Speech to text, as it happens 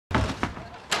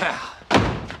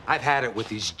I've had it with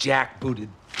these jackbooted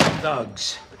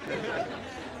thugs.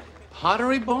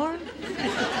 Pottery Barn?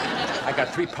 I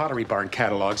got 3 Pottery Barn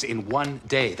catalogs in one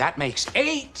day. That makes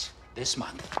 8 this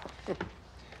month.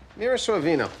 Mira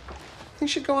Sorvino, you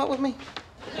should go out with me.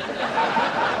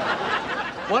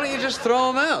 Why don't you just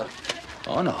throw them out?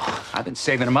 Oh, no. I've been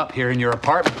saving them up here in your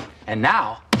apartment. And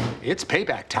now, it's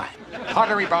payback time.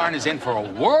 Pottery Barn is in for a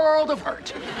world of hurt.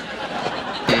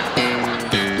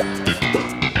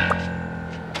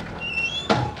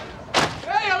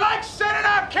 Hey, you like sending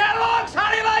out catalogs?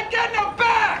 How do you like getting them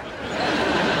back?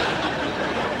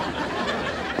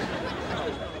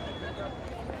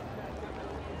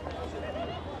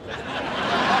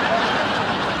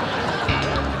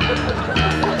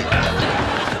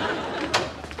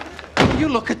 You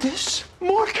look at this.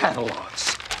 More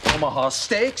catalogs. Omaha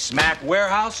Steaks, Mac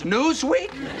Warehouse,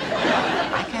 Newsweek.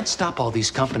 I can't stop all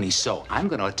these companies, so I'm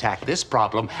going to attack this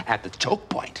problem at the choke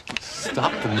point.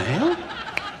 Stop the mail?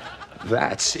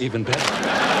 That's even better.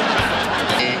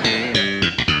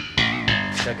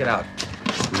 Check it out.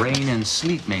 Rain and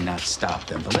sleet may not stop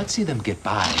them, but let's see them get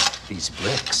by these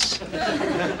bricks.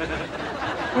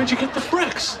 Where'd you get the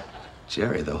bricks?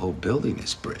 Jerry, the whole building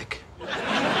is brick.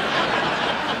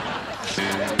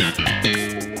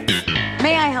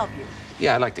 May I help you?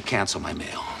 Yeah, I'd like to cancel my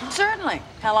mail. Certainly.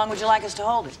 How long would you like us to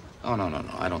hold it? Oh, no.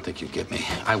 I don't think you get me.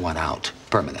 I want out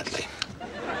permanently.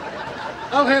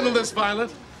 I'll handle this, Violet.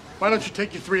 Why don't you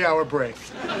take your 3-hour break?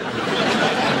 All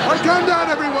right, calm down,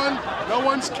 everyone. No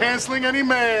one's canceling any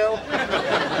mail.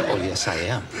 Oh, yes, I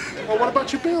am. Well, what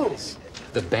about your bills?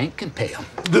 The bank can pay them.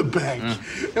 The bank.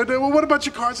 And well, what about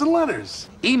your cards and letters?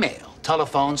 Email,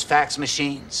 telephones, fax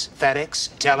machines, FedEx,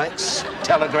 telex,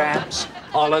 telegrams,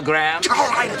 holograms. All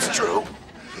right, it's true.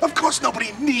 Of course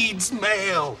nobody needs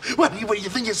mail. What do you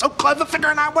think you're so clever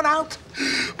figuring that one out?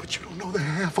 But you don't know the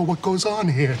half of what goes on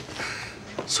here.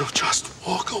 So just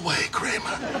walk away, Kramer.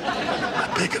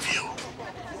 I beg of you.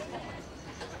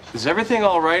 Is everything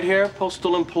all right here,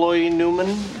 postal employee Newman?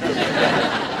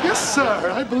 Yes,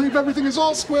 sir. I believe everything is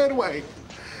all squared away.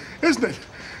 Isn't it,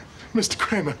 Mr.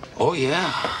 Kramer? Oh,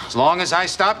 yeah. As long as I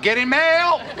stop getting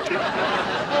mail.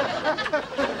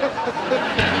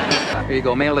 Here you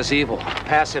go. Mail is evil.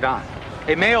 Pass it on.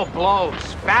 Hey, mail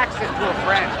blows. Fax it to a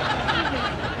friend.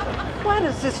 Why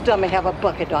does this dummy have a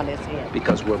bucket on his head?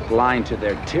 Because we're blind to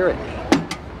their tyranny.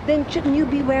 Then shouldn't you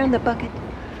be wearing the bucket?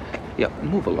 Yeah,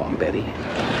 move along, Betty.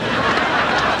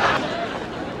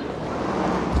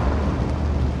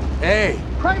 Hey.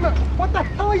 Kramer, what the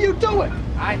hell are you doing?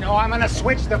 I know. I'm gonna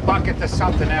switch the bucket to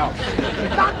something else.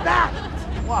 Not that!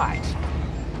 What?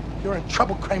 You're in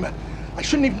trouble, Kramer. I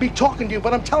shouldn't even be talking to you,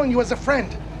 but I'm telling you as a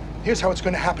friend. Here's how it's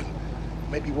going to happen.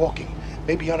 Maybe walking.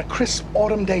 Maybe on a crisp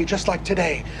autumn day just like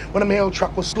today, when a mail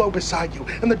truck will slow beside you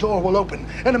and the door will open,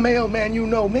 and a mailman you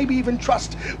know, maybe even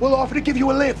trust, will offer to give you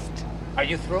a lift. Are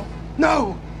you through?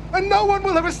 No! And no one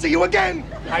will ever see you again!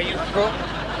 Are you through?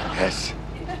 Yes.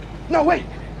 No, wait.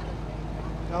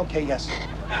 Okay, yes.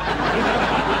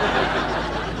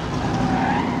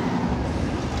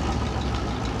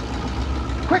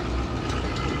 Quick!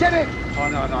 Get in! Oh,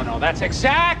 no. That's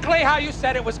exactly how you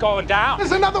said it was going down.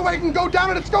 There's another way it can go down,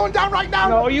 and it's going down right now!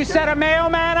 No, you said a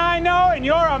mailman I know, and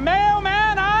you're a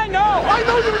mailman I know! I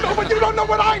know you know, but you don't know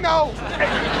what I know!